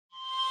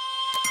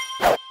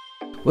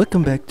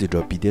Welcome back to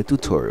DRAWPEDIA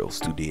tutorials.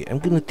 Today I'm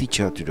gonna teach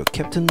you how to draw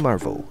Captain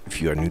Marvel.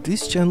 If you are new to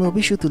this channel,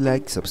 be sure to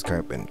like,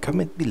 subscribe and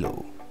comment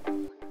below.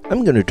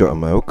 I'm gonna draw on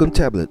my Wacom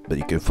tablet, but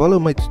you can follow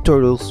my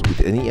tutorials with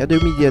any other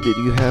media that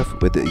you have,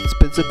 whether it's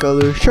pencil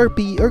color,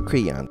 Sharpie or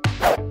crayon.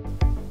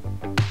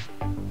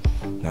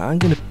 Now I'm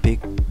gonna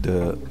pick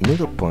the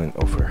middle point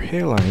of her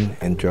hairline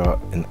and draw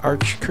an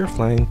arched curved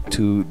line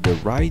to the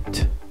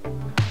right.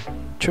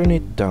 Turn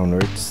it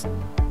downwards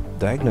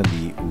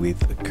diagonally with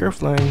a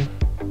curved line.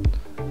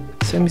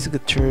 Semicircle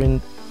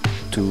turn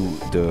to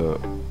the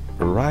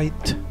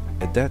right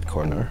at that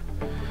corner,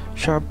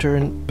 sharp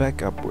turn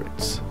back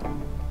upwards.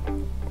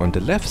 On the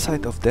left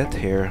side of that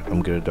hair,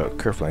 I'm gonna draw a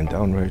curved line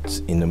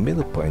downwards in the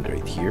middle point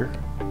right here,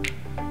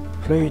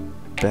 flare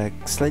it back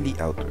slightly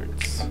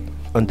outwards.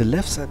 On the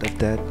left side of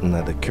that,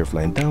 another curved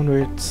line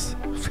downwards,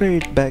 flare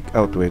it back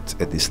outwards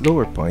at this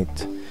lower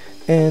point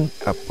and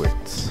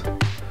upwards.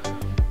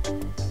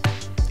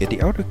 At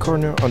the outer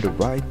corner on the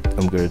right,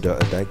 I'm going to draw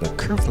a diagonal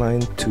curved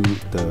line to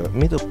the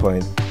middle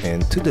point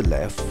and to the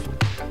left,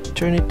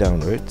 turn it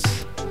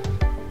downwards.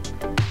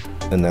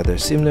 Another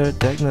similar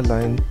diagonal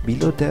line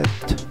below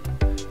that,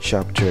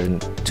 sharp turn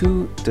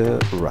to the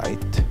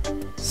right,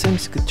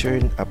 semicircle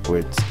turn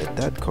upwards at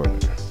that corner.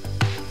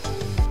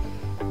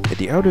 At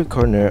the outer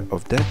corner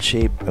of that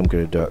shape, I'm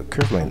going to draw a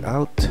curved line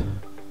out,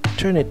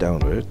 turn it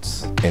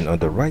downwards, and on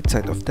the right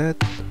side of that,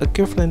 a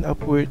curved line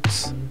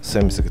upwards,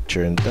 semicircle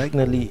turn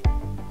diagonally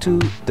to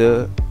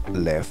the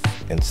left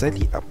and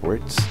slightly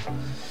upwards.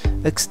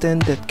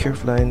 Extend that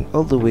curved line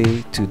all the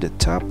way to the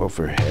top of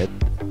her head,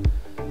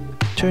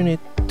 turn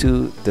it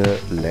to the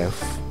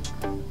left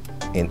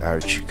and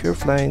arch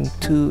curved line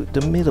to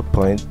the middle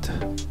point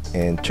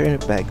and turn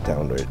it back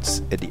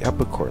downwards at the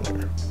upper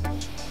corner.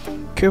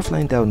 Curved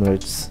line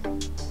downwards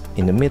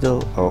in the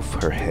middle of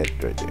her head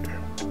right there.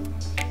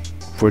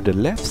 For the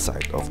left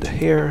side of the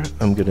hair,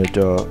 I'm gonna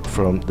draw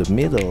from the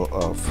middle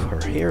of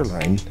her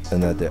hairline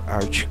another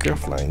arch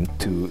curved line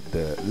to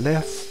the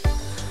left,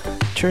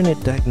 turn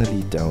it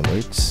diagonally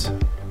downwards.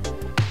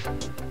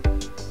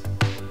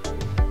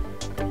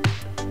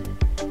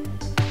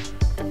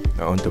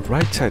 Now on the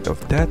right side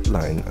of that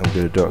line, I'm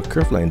gonna draw a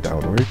curved line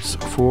downwards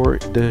for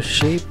the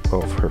shape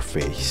of her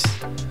face.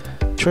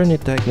 Turn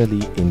it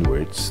diagonally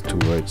inwards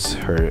towards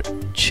her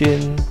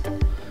chin,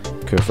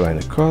 curved line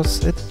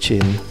across at the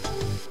chin,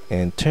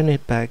 and turn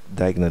it back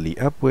diagonally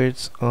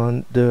upwards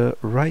on the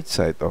right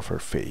side of her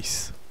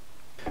face.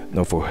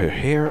 Now for her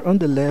hair on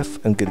the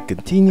left, I'm going to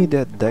continue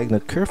that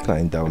diagonal curved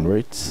line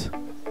downwards,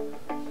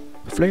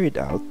 flare it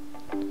out,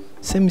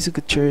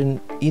 semicircle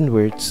turn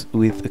inwards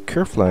with a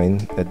curved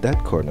line at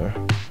that corner,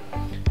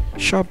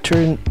 sharp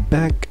turn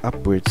back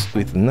upwards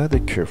with another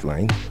curved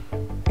line,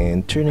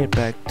 and turn it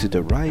back to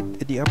the right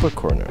at the upper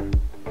corner.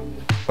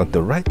 On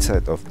the right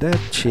side of that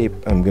shape,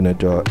 I'm going to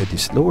draw at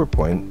this lower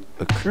point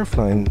a curved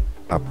line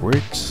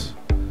upwards,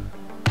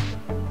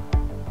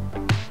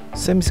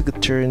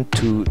 semicircle turn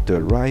to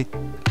the right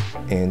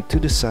and to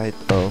the side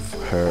of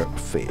her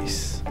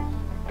face.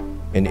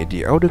 And at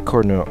the outer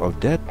corner of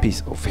that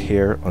piece of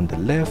hair on the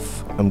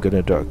left, I'm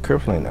gonna draw a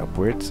curved line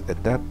upwards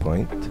at that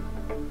point,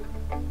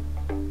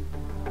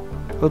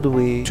 all the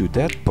way to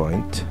that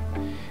point.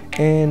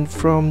 And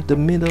from the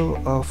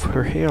middle of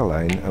her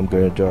hairline, I'm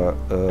gonna draw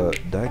a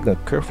diagonal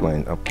curved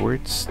line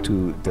upwards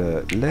to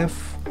the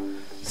left,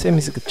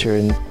 semicircle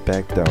turn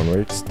back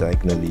downwards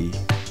diagonally,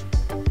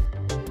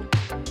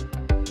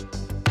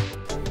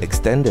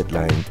 extended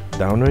line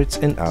downwards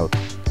and out,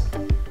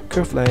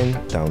 curved line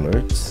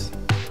downwards,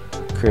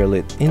 curl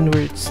it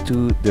inwards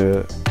to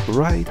the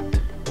right,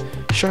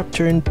 sharp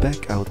turn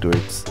back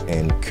outwards,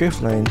 and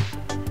curved line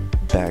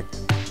back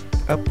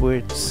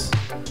upwards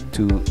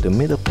to the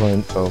middle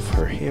point of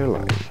her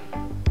hairline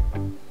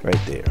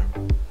right there.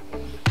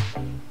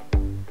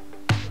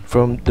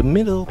 From the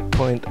middle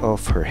point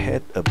of her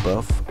head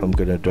above, I'm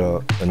gonna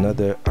draw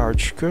another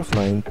arch curved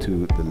line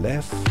to the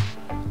left,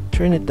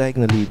 turn it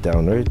diagonally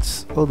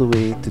downwards all the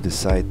way to the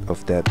side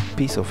of that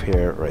piece of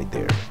hair right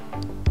there.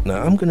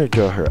 Now I'm gonna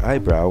draw her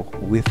eyebrow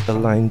with a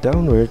line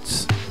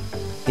downwards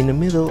in the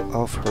middle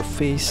of her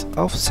face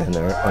off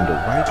center on the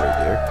right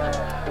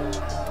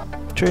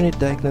there. Turn it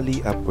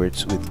diagonally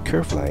upwards with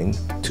curved line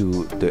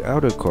to the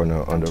outer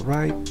corner on the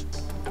right,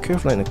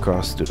 curved line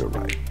across to the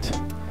right.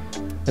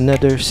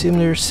 Another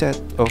similar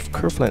set of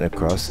curved line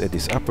across at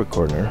this upper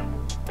corner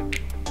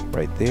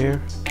right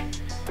there,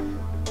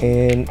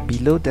 and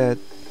below that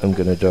I'm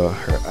gonna draw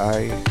her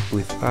eye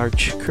with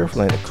arch curved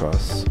line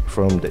across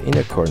from the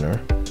inner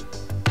corner,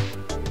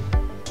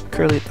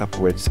 curl it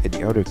upwards at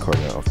the outer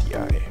corner of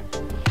the eye,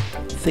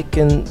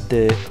 thicken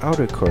the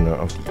outer corner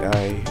of the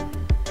eye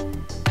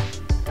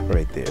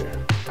right there.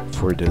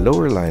 For the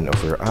lower line of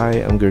her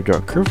eye, I'm gonna draw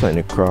a curved line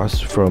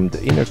across from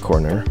the inner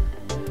corner,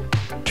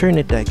 turn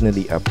it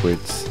diagonally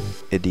upwards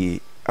at the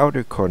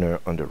outer corner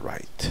on the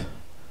right.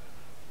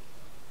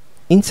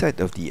 Inside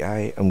of the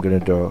eye, I'm gonna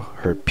draw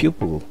her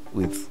pupil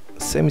with a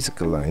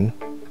semicircle line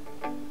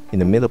in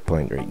the middle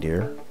point right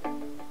there.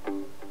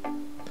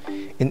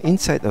 And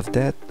inside of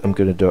that, I'm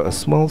gonna draw a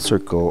small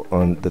circle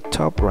on the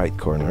top right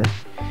corner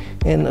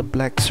and a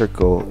black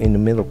circle in the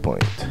middle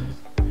point.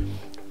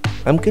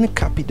 I'm gonna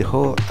copy the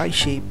whole eye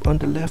shape on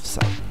the left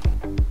side.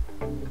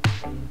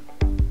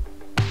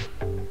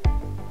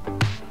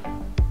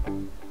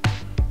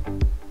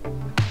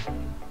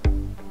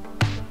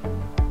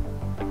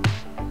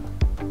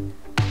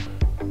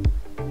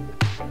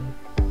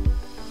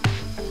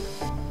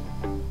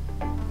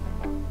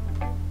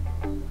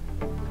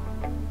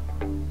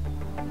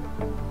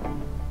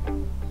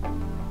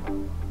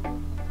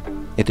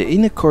 At the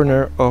inner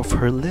corner of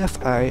her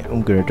left eye,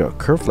 I'm gonna draw a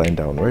curved line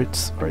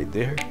downwards, right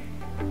there.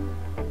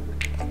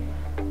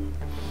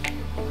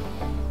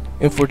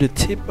 And for the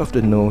tip of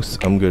the nose,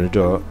 I'm gonna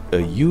draw a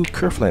U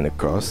curved line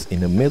across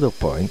in the middle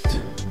point,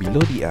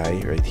 below the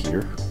eye, right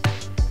here.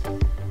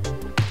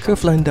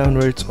 Curved line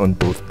downwards on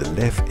both the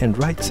left and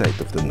right side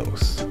of the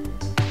nose.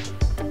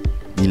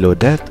 Below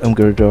that, I'm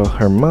gonna draw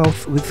her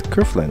mouth with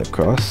curved line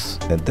across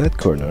at that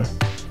corner.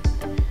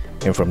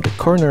 And from the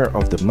corner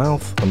of the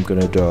mouth, I'm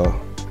gonna draw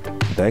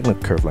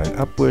diagonal curve line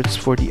upwards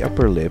for the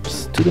upper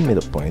lips to the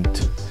middle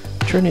point,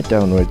 turn it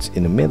downwards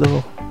in the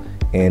middle,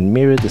 and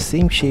mirror the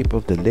same shape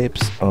of the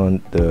lips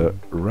on the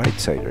right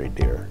side right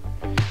there.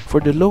 For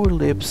the lower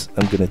lips,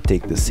 I'm gonna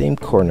take the same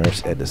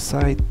corners at the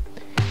side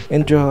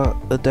and draw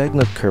a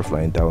diagonal curve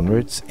line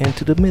downwards and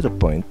to the middle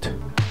point,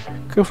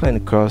 curve line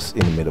across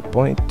in the middle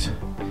point,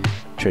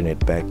 turn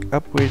it back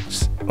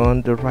upwards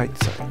on the right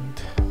side.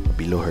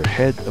 Below her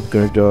head, I'm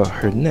gonna draw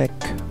her neck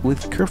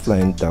with curved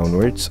line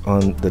downwards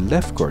on the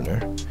left corner,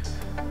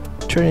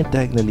 turn it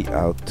diagonally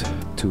out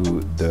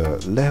to the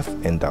left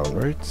and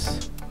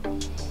downwards.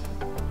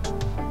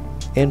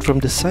 And from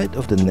the side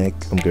of the neck,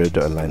 I'm gonna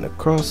draw a line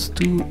across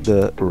to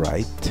the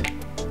right,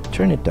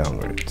 turn it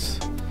downwards.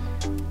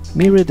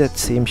 Mirror that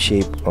same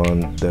shape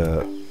on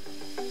the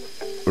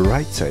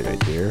right side right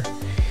there,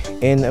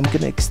 and I'm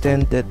gonna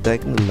extend that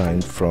diagonal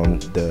line from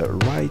the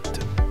right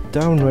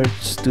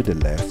downwards to the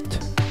left.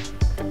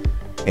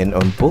 And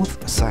on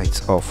both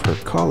sides of her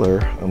collar,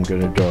 I'm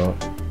gonna draw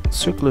a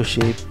circular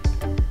shape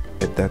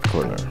at that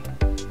corner.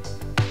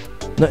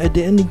 Now at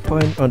the ending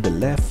point on the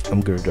left, I'm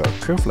gonna draw a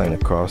curved line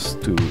across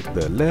to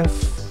the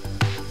left,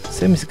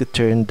 semicircular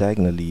turn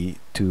diagonally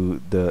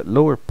to the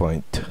lower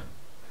point,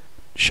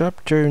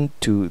 sharp turn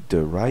to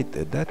the right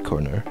at that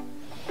corner,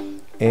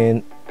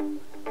 and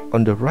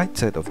on the right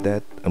side of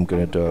that, I'm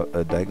gonna draw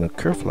a diagonal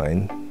curved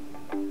line,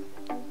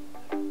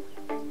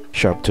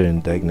 sharp turn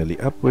diagonally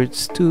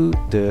upwards to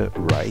the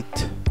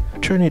right,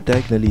 turn it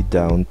diagonally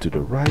down to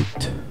the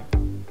right,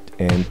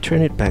 and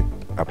turn it back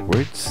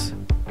upwards,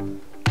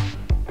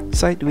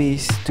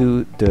 sideways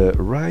to the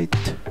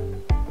right,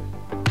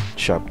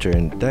 sharp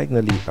turn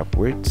diagonally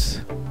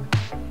upwards,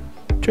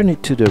 turn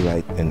it to the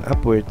right and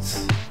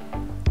upwards,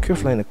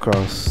 curved line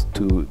across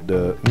to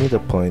the middle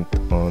point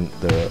on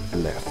the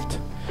left.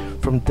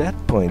 From that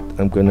point,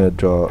 I'm gonna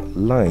draw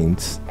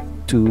lines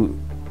to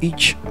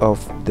each of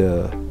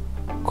the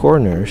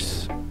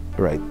corners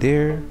right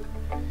there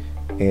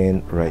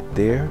and right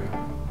there,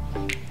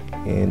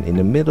 and in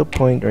the middle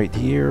point right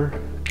here,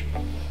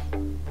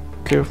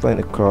 curved line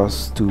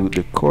across to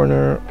the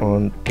corner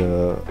on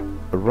the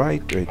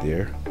right right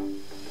there,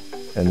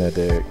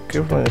 another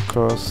curved line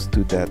across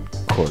to that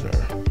corner.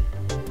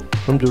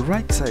 From the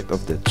right side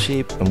of that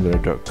shape, I'm going to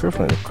draw a curved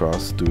line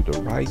across to the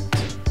right,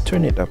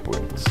 turn it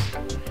upwards.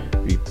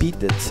 Repeat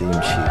that same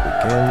shape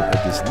again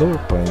at this lower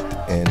point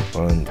and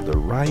on the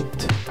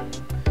right.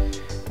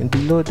 And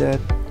below that,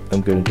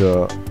 I'm going to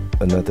draw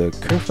another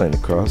curved line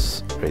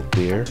across right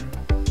there.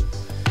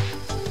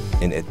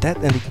 And at that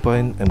ending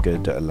point, I'm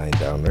going to draw a line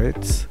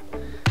downwards,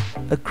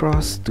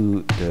 across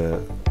to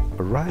the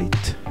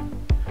right,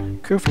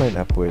 curved line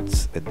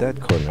upwards at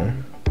that corner.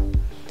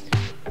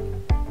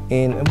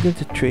 And I'm going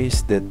to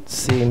trace that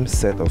same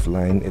set of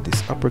line at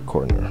this upper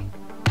corner.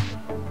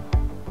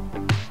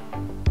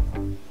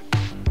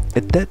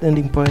 At that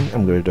ending point,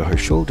 I'm going to draw her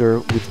shoulder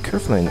with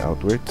curved line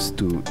outwards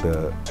to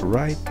the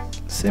right,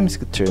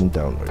 semicircular turn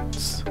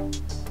downwards.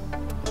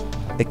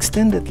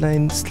 Extend that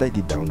line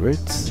slightly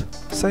downwards,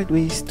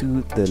 sideways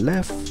to the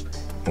left,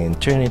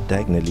 and turn it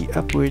diagonally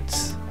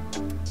upwards,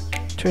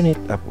 turn it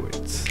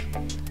upwards.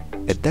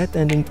 At that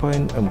ending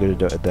point, I'm going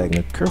to draw a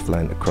diagonal curved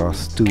line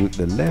across to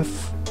the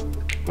left,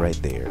 right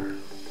there.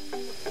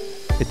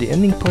 At the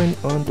ending point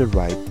on the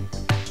right,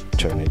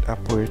 turn it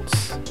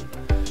upwards,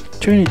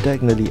 turn it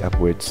diagonally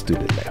upwards to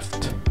the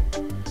left.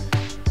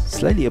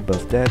 Slightly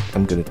above that,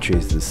 I'm going to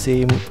trace the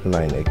same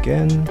line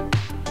again,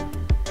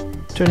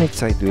 turn it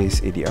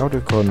sideways at the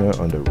outer corner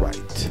on the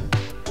right.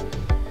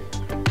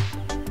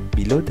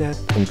 Below that,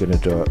 I'm going to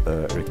draw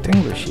a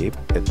rectangular shape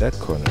at that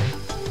corner.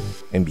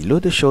 And below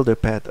the shoulder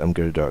pad, I'm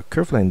going to draw a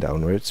curved line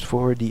downwards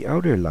for the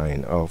outer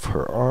line of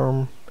her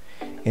arm.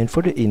 And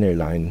for the inner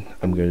line,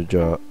 I'm going to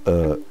draw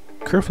a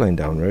curved line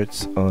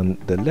downwards on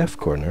the left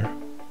corner,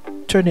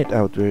 turn it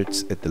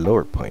outwards at the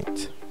lower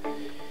point.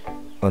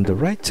 On the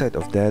right side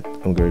of that,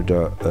 I'm going to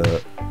draw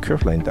a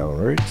curved line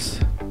downwards,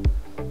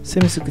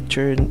 semicircle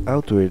turn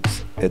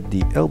outwards at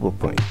the elbow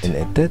point, and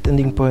at that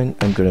ending point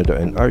I'm gonna draw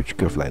an arch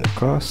curve line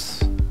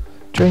across,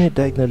 turn it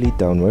diagonally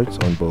downwards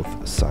on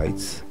both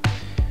sides,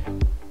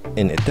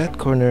 and at that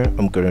corner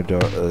I'm gonna draw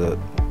a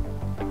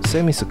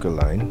semicircle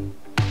line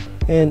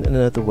and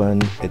another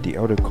one at the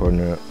outer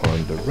corner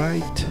on the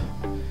right,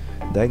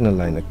 diagonal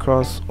line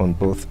across on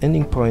both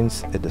ending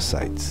points at the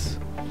sides.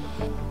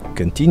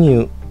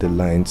 Continue the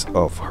lines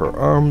of her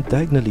arm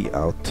diagonally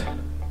out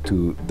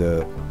to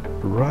the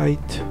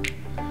right,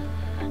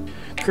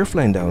 curve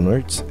line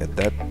downwards at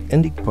that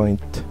ending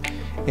point,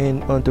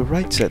 and on the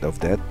right side of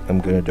that I'm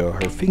gonna draw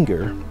her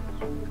finger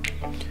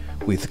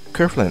with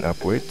curve line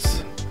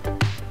upwards,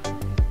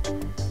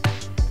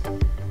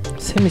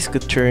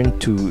 semicircle turn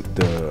to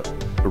the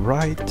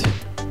right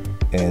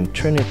and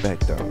turn it back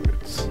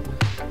downwards.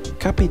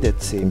 Copy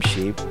that same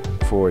shape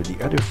for the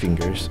other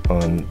fingers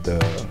on the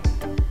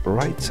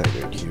right side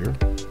right here.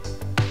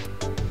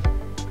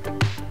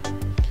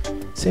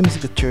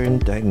 Semicircle turn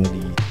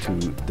diagonally to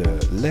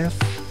the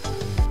left,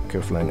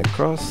 curve line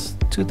across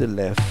to the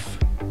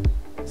left,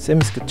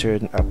 semicircle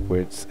turn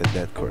upwards at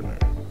that corner.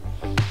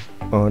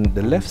 On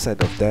the left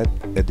side of that,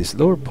 at this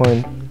lower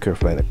point,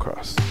 curve line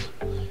across.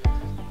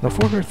 Now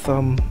for her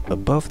thumb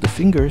above the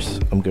fingers,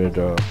 I'm gonna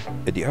draw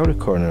at the outer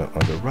corner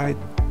on the right,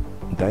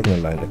 diagonal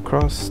line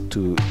across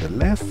to the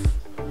left,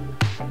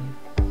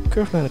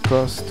 curve line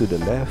across to the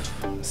left,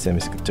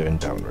 semicircle turn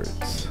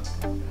downwards.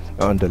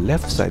 On the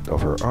left side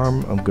of her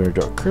arm, I'm gonna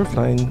draw a curve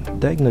line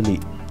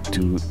diagonally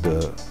to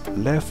the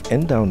left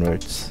and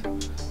downwards,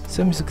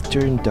 semicircle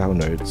turn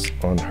downwards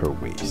on her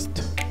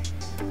waist.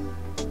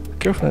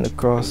 Curve line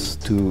across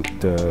to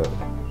the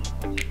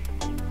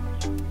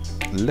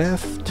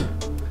left,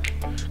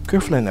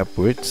 curve line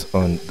upwards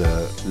on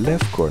the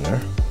left corner,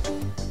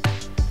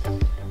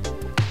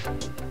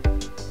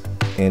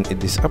 and at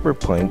this upper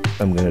point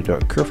I'm gonna draw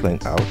a curve line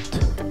out,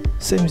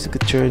 semicircle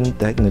turn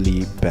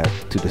diagonally back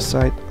to the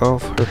side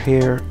of her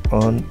hair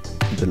on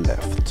the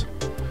left.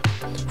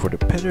 For the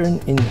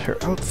pattern in her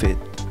outfit,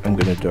 I'm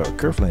gonna draw a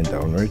curve line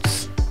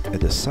downwards at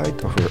the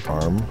side of her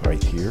arm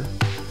right here,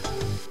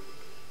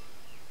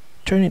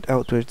 turn it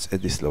outwards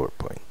at this lower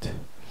point.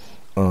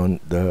 On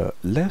the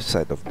left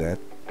side of that,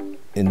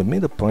 in the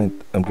middle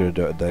point, I'm going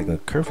to draw a diagonal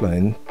curve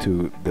line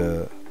to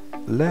the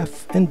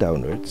left and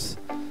downwards,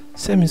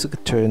 semicircle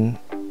turn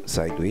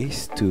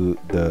sideways to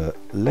the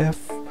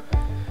left,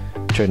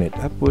 turn it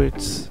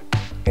upwards,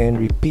 and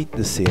repeat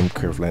the same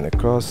curve line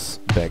across,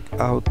 back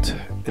out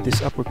at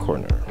this upper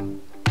corner.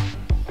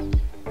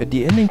 At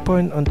the ending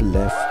point on the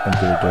left, I'm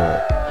going to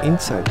draw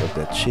inside of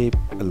that shape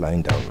a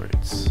line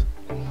downwards.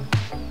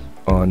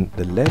 On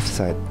the left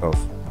side of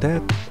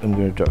that, I'm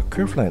going to draw a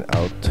curve line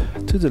out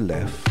to the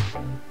left,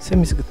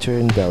 semicircle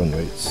turn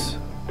downwards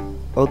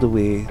all the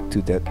way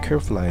to that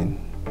curve line.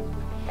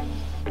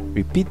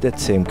 Repeat that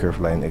same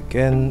curve line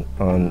again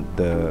on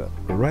the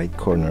right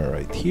corner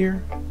right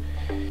here,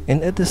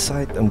 and at the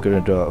side I'm gonna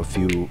draw a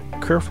few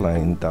curve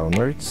line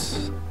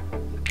downwards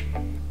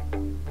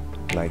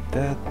like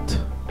that.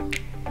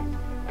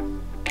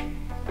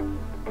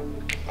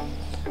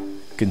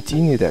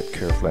 Continue that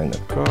curve line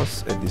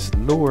across at this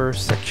lower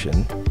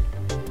section,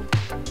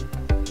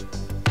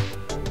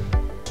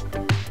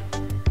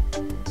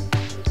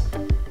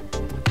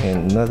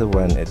 and another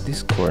one at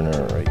this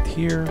corner right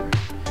here,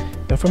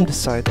 and from the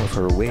side of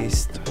her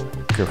waist,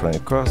 curve line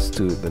across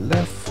to the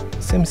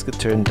left, semicircle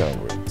turn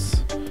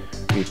downwards.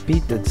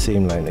 Repeat that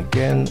same line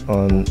again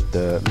on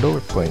the lower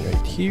point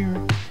right here,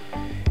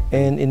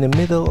 and in the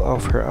middle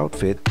of her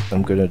outfit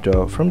I'm gonna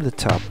draw from the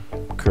top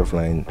curve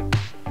line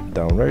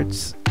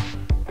downwards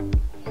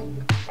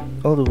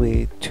all the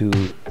way to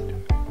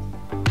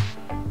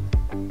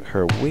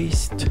her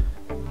waist.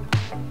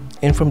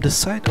 And from the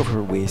side of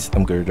her waist,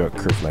 I'm going to draw a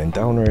curve line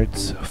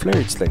downwards, flare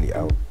it slightly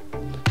out,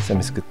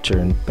 semicircle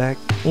turn back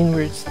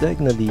inwards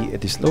diagonally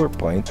at this lower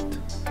point,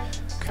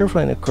 curve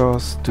line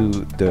across to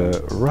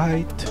the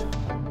right,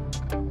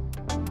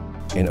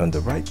 and on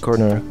the right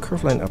corner,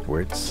 curve line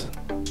upwards,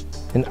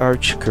 an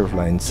arch curve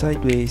line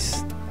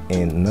sideways,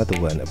 and another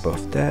one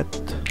above that,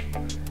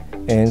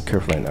 and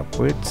curve line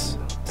upwards,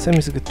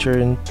 semicircle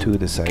turn to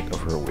the side of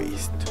her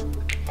waist.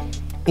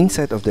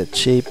 Inside of that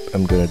shape,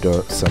 I'm gonna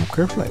draw some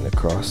curve line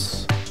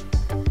across,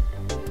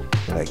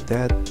 like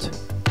that.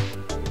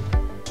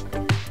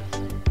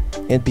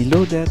 And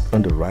below that,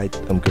 on the right,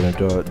 I'm gonna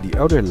draw the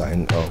outer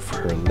line of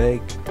her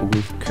leg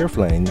with curve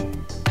line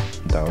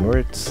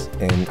downwards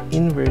and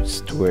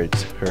inwards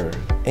towards her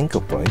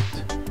ankle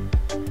point.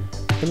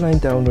 A line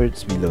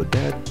downwards below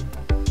that,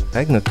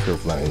 diagonal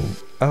curve line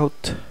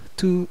out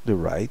to the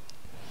right,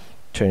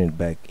 turn it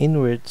back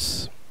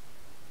inwards,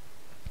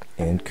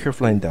 and curve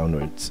line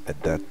downwards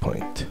at that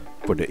point.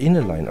 For the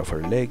inner line of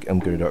her leg, I'm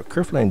going to draw a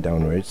curve line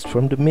downwards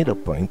from the middle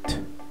point,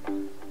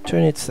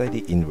 turn it slightly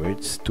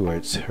inwards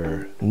towards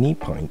her knee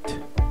point.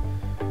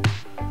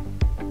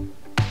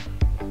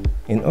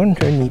 And on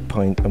her knee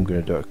point, I'm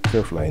going to draw a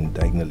curve line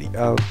diagonally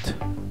out,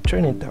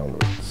 turn it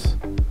downwards.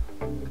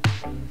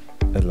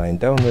 A line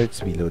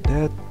downwards below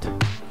that,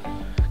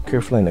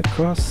 curve line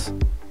across,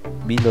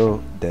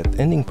 below that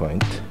ending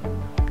point,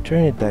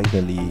 turn it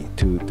diagonally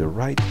to the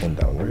right and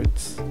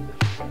downwards,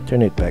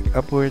 turn it back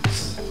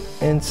upwards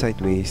and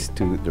sideways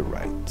to the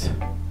right.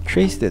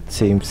 Trace that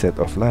same set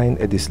of line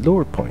at this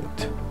lower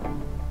point.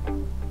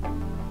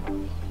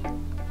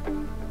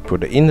 For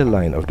the inner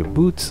line of the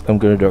boots, I'm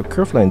going to draw a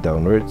curved line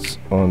downwards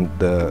on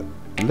the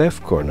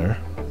left corner.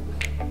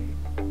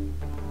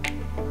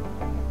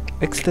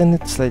 Extend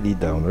it slightly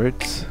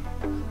downwards,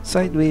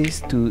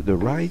 sideways to the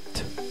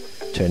right,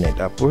 turn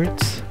it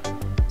upwards,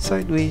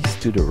 sideways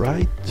to the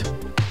right,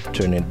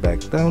 turn it back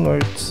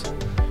downwards,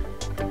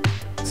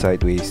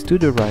 sideways to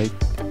the right,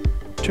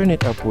 turn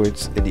it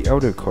upwards at the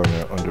outer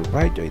corner on the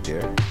right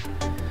there,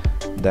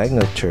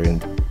 diagonal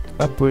turn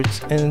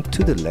upwards and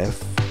to the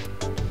left,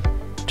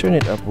 turn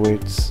it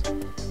upwards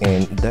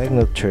and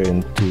diagonal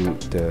turn to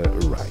the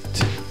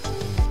right.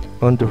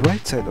 On the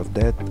right side of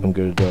that, I'm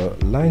going to draw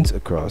lines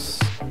across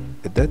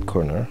at that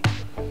corner,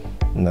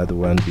 another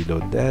one below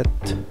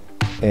that,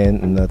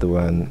 and another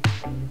one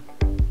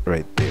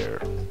right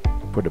there.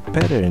 For the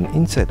pattern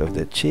inside of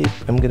that shape,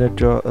 I'm going to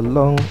draw a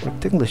long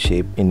rectangular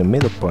shape in the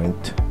middle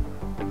point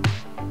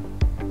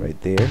right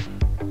there.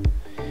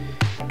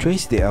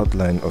 Trace the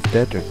outline of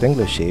that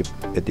rectangular shape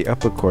at the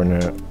upper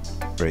corner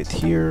right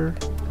here,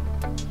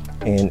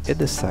 and at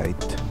the side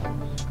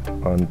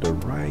on the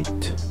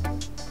right,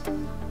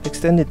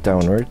 extend it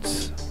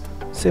downwards,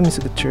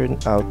 semicircle turn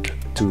out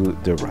to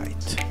the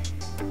right.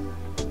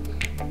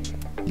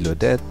 Below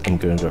that, I'm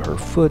going to draw her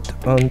foot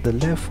on the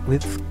left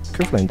with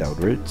curved line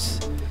downwards,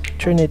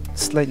 turn it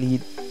slightly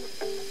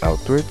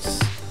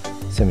outwards,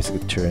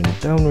 semicircle turn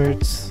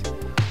downwards,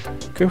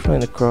 curved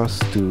line across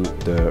to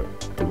the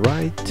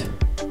right,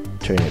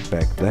 turn it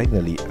back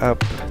diagonally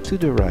up to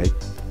the right,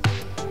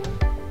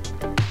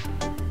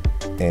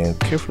 and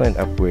curved line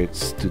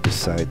upwards to the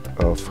side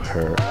of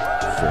her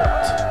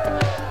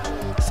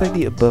foot.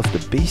 Slightly above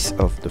the base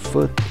of the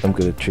foot, I'm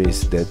going to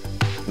trace that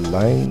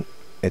line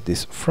at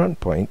this front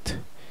point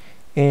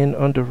and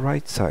on the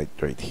right side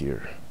right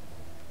here.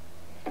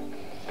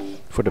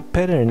 For the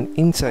pattern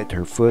inside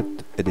her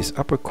foot at this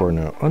upper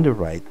corner on the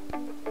right,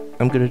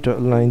 I'm going to draw a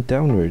line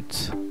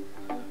downwards,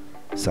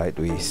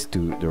 sideways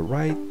to the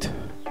right,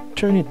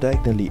 turn it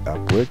diagonally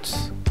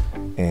upwards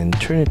and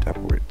turn it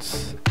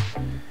upwards.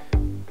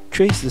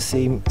 Trace the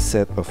same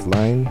set of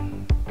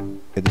line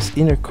at this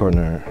inner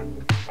corner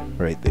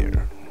right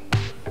there.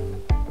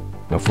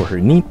 Now for her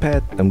knee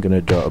pad, I'm going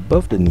to draw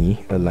above the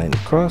knee a line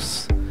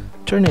across,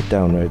 turn it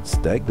downwards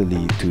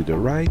diagonally to the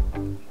right,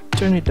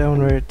 turn it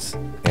downwards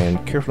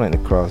and curved line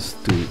across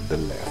to the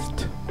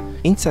left.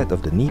 Inside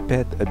of the knee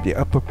pad at the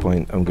upper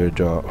point, I'm going to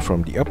draw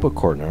from the upper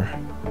corner,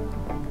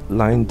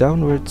 line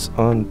downwards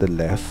on the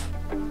left,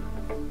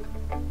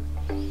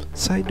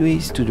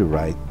 sideways to the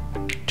right,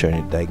 turn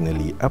it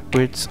diagonally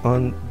upwards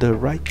on the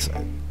right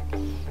side.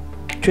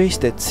 Trace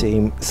that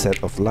same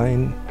set of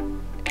line,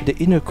 the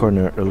inner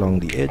corner along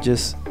the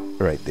edges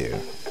right there.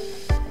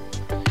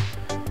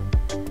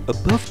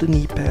 Above the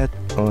knee pad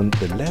on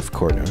the left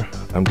corner,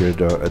 I'm going to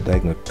draw a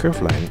diagonal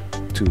curved line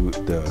to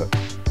the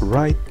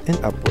right and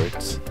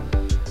upwards,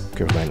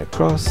 curved line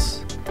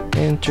across,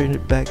 and turn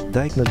it back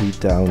diagonally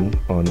down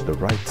on the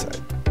right side.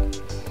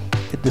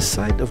 At the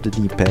side of the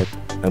knee pad,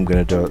 I'm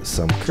going to draw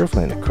some curved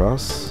line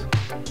across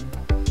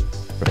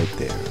right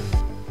there.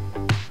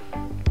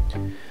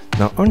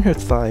 Now on her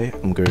thigh,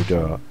 I'm going to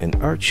draw an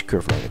arch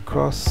curved line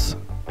across,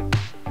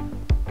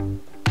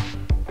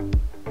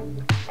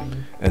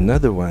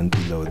 another one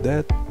below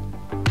that,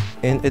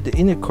 and at the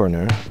inner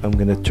corner, I'm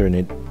going to turn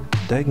it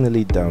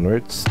diagonally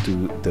downwards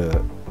to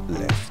the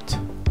left.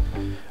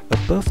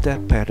 Above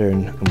that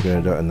pattern, I'm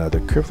going to draw another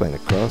curved line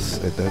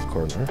across at that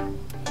corner,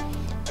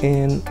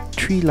 and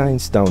 3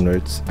 lines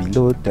downwards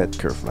below that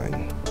curved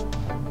line.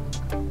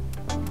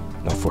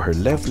 Now for her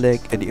left leg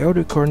at the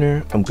outer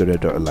corner, I'm going to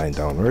draw a line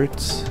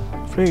downwards,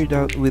 flare it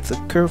out with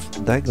a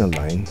curved diagonal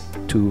line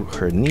to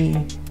her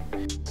knee,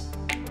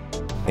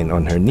 and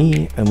on her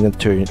knee, I'm going to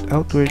turn it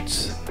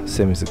outwards,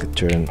 semicircle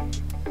turn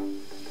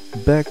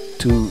back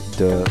to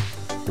the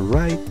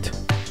right,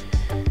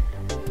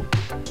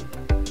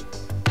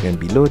 and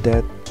below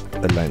that,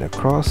 a line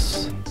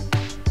across,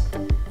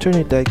 turn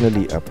it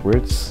diagonally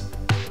upwards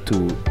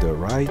to the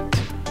right,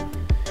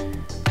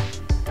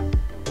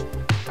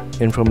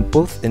 and from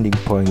both ending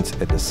points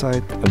at the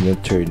side, I'm going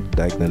to turn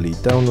diagonally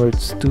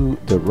downwards to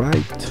the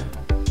right,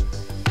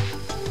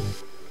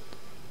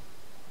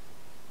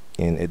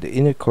 and at the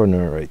inner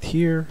corner right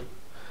here,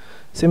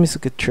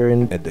 semicircle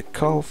turn at the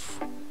calf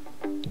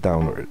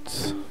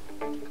downwards.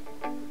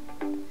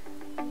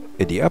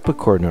 At the upper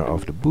corner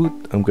of the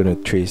boot, I'm going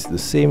to trace the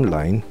same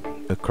line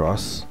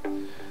across,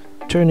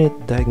 turn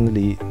it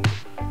diagonally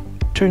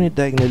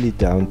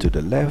down to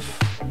the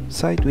left,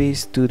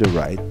 sideways to the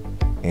right,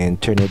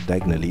 and turn it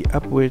diagonally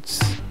upwards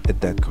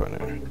at that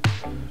corner.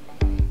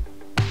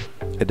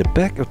 At the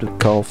back of the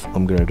calf,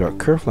 I'm going to draw a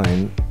curved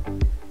line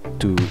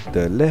to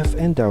the left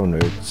and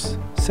downwards,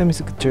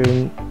 semicircle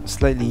turn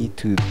slightly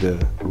to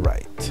the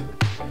right.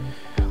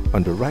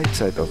 On the right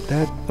side of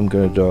that, I'm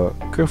going to draw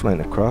a curved line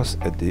across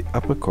at the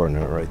upper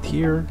corner right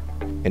here,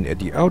 And at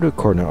the outer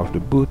corner of the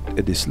boot,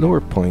 at this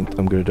lower point,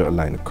 I'm going to draw a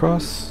line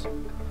across,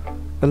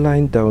 a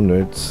line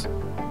downwards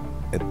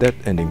at that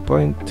ending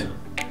point,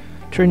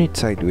 turn it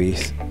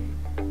sideways,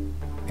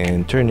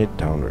 and turn it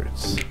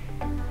downwards.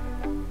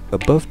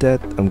 Above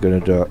that, I'm going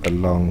to draw a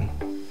long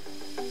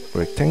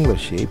rectangular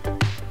shape.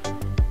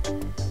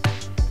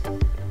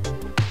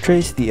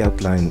 Trace the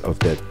outline of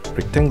that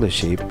rectangular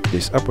shape,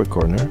 this upper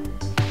corner,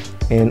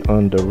 and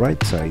on the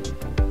right side,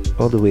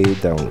 all the way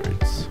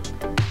downwards.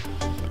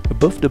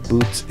 Above the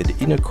boots at the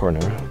inner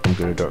corner, I'm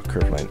going to draw a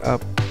curved line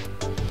up,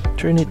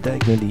 turn it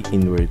diagonally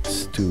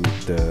inwards to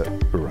the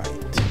right.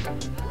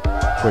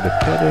 For the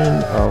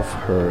pattern of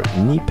her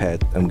knee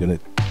pad, I'm going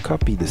to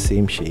copy the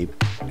same shape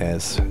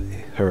as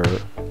her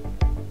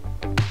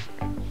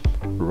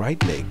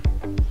right leg.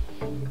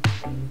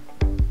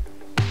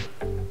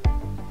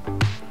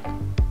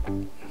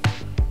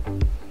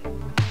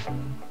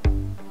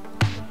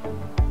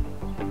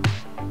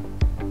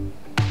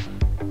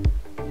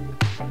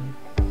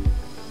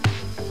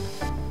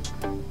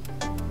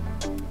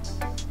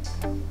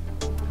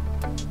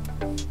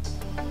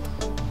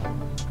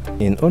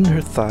 And on her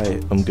thigh,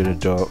 I'm gonna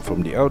draw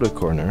from the outer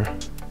corner,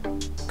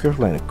 curved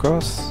line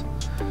across,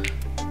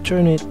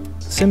 turn it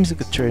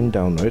semicircular turn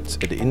downwards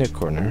at the inner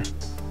corner,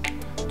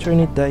 turn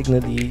it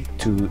diagonally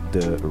to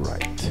the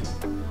right.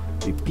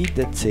 Repeat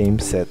that same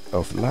set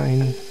of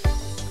line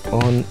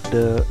on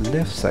the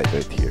left side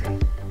right here.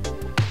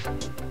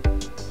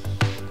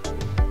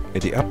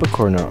 At the upper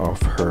corner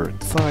of her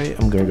thigh,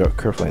 I'm gonna draw a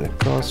curved line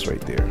across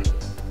right there.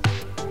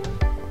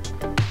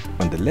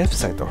 On the left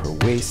side of her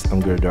waist,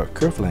 I'm going to draw a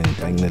curved line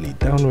diagonally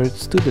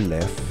downwards to the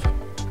left,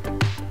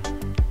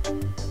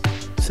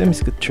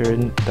 semicircular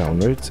turn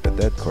downwards at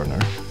that corner,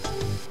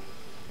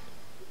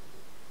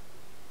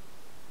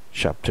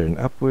 sharp turn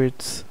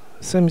upwards,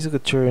 semicircular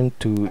turn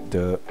to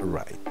the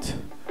right.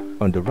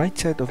 On the right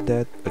side of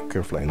that, a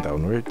curved line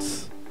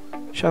downwards,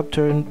 sharp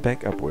turn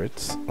back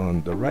upwards.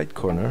 On the right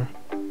corner,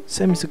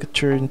 semicircular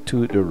turn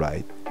to the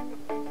right,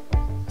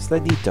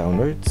 slightly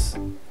downwards,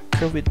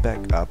 curve it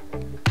back up,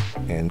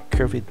 and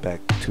curve it back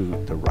to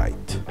the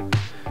right.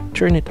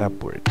 Turn it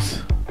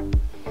upwards.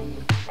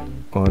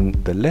 On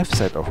the left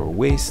side of her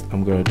waist,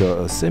 I'm going to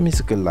draw a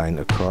semicircular line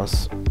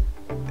across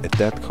at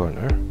that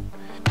corner.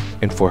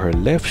 And for her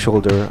left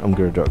shoulder, I'm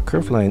going to draw a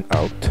curved line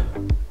out,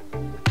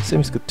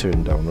 semicircular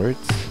turn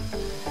downwards,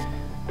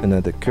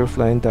 another curved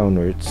line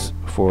downwards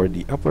for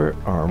the upper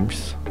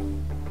arms,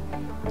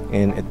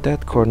 and at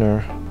that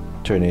corner,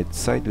 turn it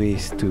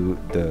sideways to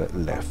the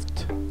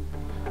left.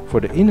 For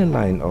the inner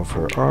line of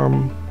her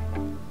arm,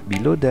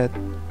 below that,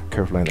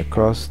 curved line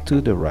across to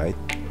the right,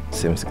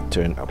 semicircular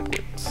turn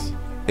upwards.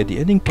 At the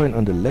ending point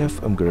on the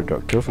left, I'm going to draw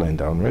a curved line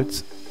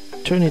downwards,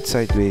 turn it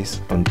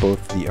sideways on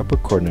both the upper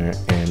corner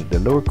and the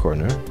lower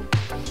corner,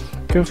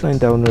 curved line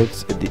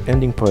downwards at the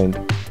ending point,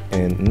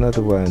 and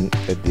another one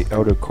at the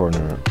outer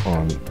corner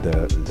on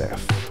the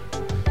left.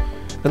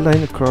 A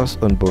line across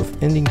on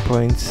both ending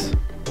points.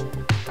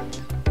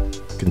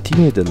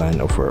 Continue the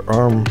line of her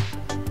arm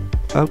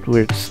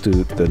outwards to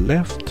the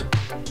left,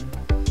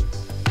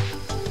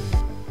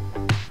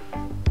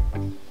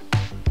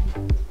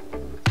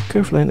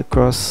 curved line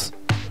across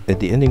at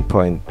the ending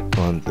point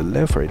on the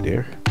left right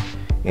there,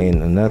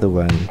 and another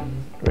one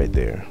right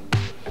there.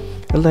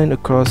 A line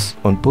across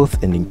on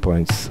both ending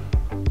points,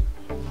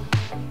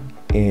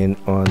 and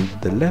on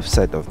the left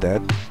side of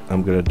that,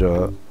 I'm gonna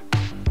draw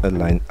a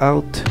line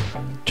out,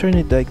 turn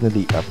it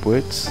diagonally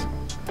upwards,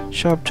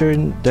 sharp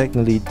turn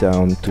diagonally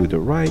down to the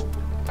right,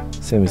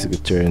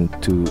 semicircular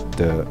turn to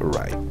the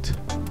right.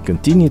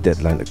 Continue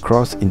that line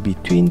across in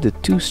between the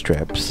two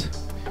straps.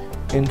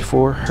 And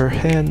for her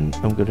hand,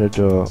 I'm gonna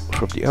draw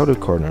from the outer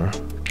corner,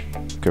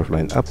 curved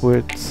line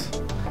upwards,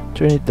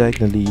 turn it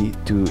diagonally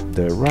to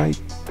the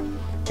right,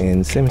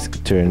 and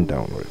semicircular turn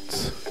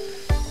downwards.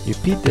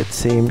 Repeat that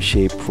same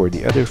shape for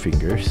the other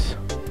fingers.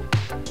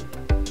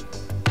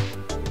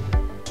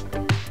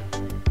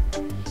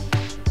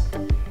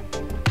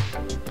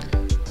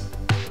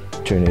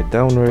 Turn it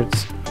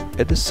downwards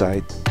at the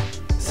side,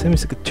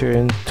 semicircular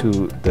turn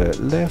to the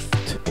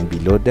left, and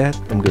below that,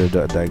 I'm going to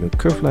draw a diagonal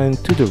curved line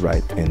to the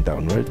right and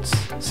downwards,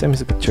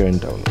 semicircular turn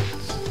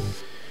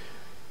downwards.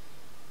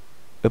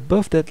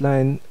 Above that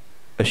line,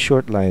 a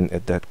short line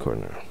at that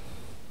corner.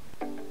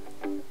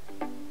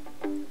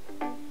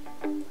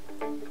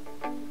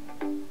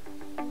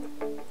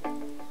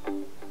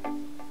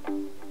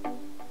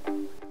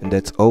 And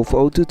that's all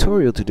for our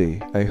tutorial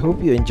today. I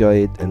hope you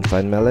enjoy it and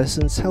find my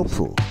lessons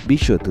helpful. Be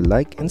sure to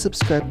like and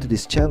subscribe to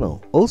this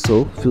channel.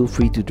 Also, feel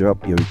free to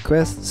drop your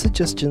requests,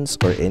 suggestions,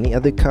 or any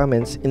other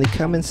comments in the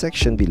comment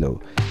section below.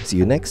 See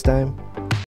you next time.